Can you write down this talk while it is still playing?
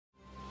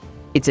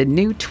It's a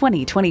new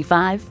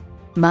 2025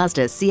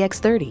 Mazda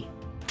CX-30.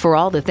 For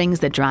all the things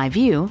that drive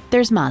you,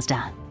 there's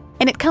Mazda.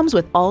 And it comes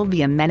with all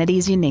the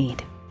amenities you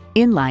need.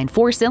 Inline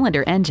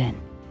 4-cylinder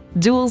engine,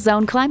 dual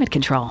zone climate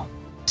control,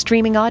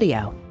 streaming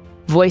audio,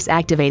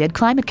 voice-activated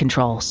climate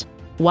controls,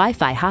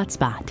 Wi-Fi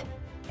hotspot,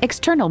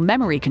 external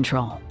memory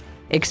control,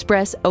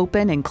 express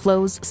open and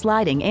close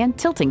sliding and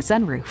tilting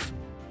sunroof,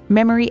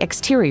 memory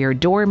exterior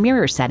door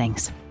mirror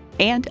settings,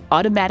 and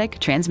automatic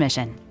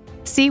transmission.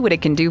 See what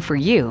it can do for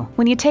you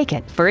when you take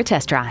it for a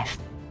test drive.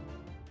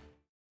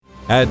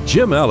 At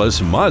Jim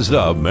Ellis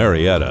Mazda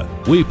Marietta,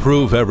 we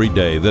prove every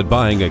day that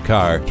buying a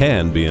car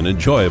can be an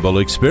enjoyable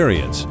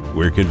experience.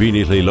 We're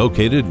conveniently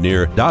located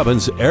near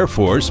Dobbins Air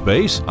Force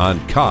Base on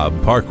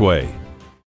Cobb Parkway.